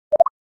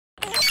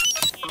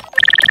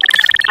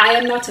I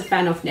am not a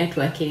fan of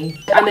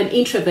networking. I'm an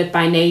introvert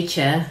by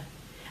nature.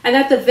 And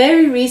that the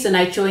very reason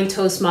I joined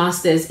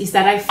Toastmasters is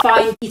that I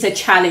find it a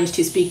challenge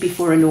to speak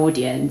before an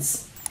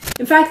audience.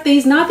 In fact,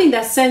 there's nothing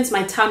that sends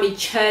my tummy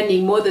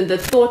churning more than the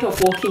thought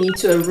of walking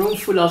into a room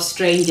full of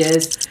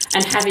strangers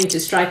and having to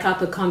strike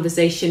up a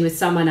conversation with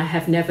someone I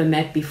have never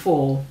met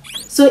before.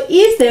 So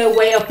is there a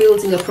way of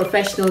building a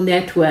professional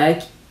network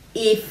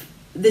if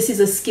this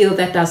is a skill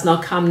that does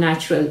not come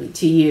naturally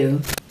to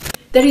you?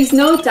 There is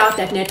no doubt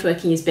that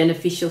networking is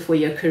beneficial for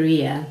your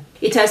career.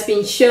 It has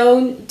been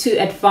shown to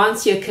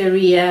advance your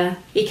career.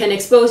 It can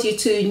expose you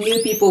to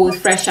new people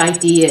with fresh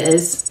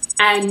ideas.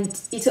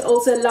 And it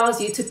also allows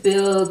you to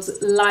build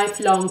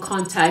lifelong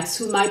contacts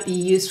who might be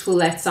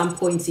useful at some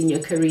points in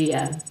your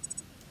career.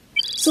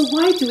 So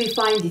why do we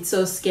find it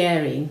so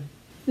scary?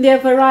 There are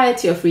a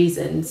variety of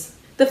reasons.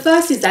 The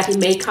first is that it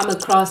may come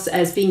across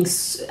as being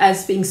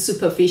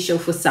superficial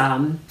for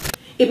some.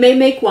 It may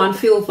make one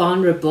feel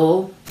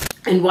vulnerable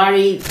and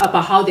worry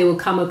about how they will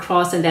come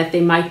across and that they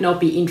might not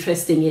be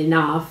interesting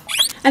enough.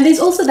 And there's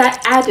also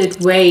that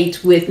added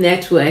weight with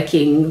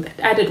networking,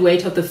 added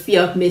weight of the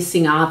fear of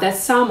missing out, that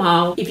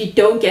somehow if you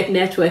don't get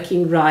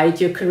networking right,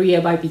 your career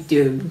might be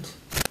doomed.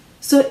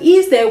 So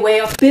is there a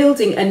way of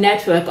building a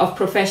network of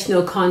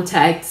professional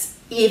contacts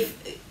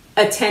if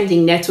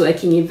attending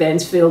networking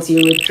events fills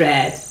you with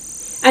dread?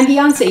 And the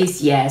answer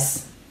is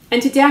yes.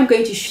 And today I'm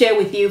going to share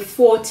with you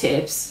 4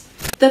 tips.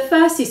 The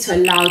first is to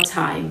allow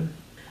time.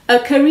 A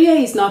career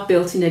is not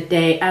built in a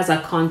day, as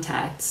are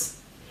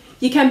contacts.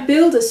 You can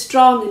build a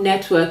strong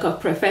network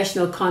of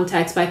professional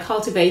contacts by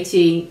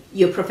cultivating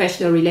your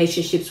professional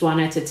relationships one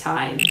at a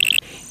time.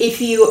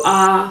 If you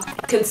are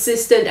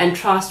consistent and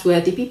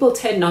trustworthy, people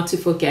tend not to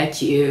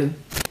forget you.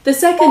 The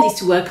second is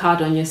to work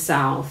hard on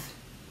yourself.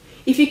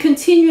 If you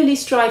continually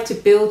strive to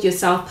build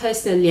yourself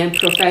personally and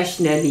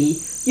professionally,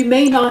 you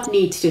may not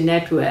need to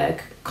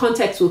network.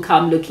 Contacts will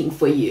come looking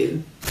for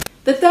you.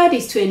 The third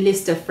is to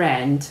enlist a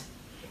friend.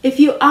 If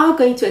you are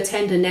going to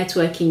attend a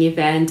networking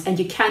event and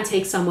you can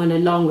take someone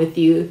along with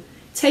you,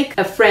 take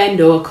a friend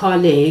or a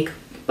colleague.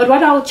 But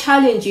what I will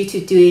challenge you to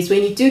do is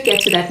when you do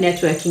get to that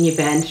networking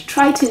event,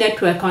 try to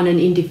network on an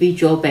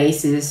individual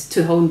basis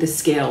to hone the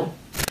skill.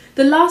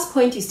 The last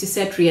point is to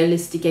set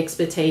realistic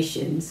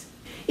expectations.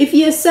 If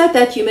you assert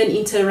that human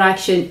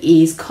interaction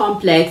is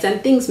complex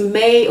and things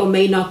may or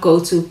may not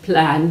go to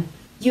plan,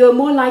 you are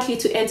more likely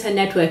to enter a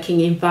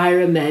networking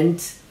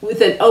environment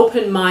with an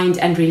open mind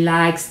and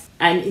relaxed,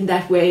 and in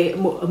that way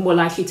more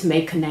likely to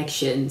make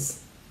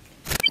connections.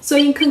 So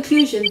in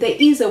conclusion, there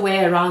is a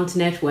way around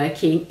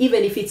networking,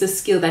 even if it's a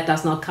skill that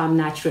does not come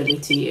naturally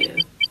to you.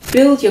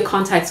 Build your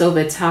contacts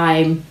over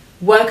time,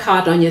 work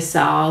hard on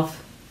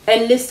yourself,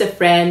 enlist a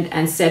friend,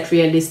 and set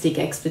realistic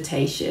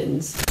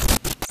expectations.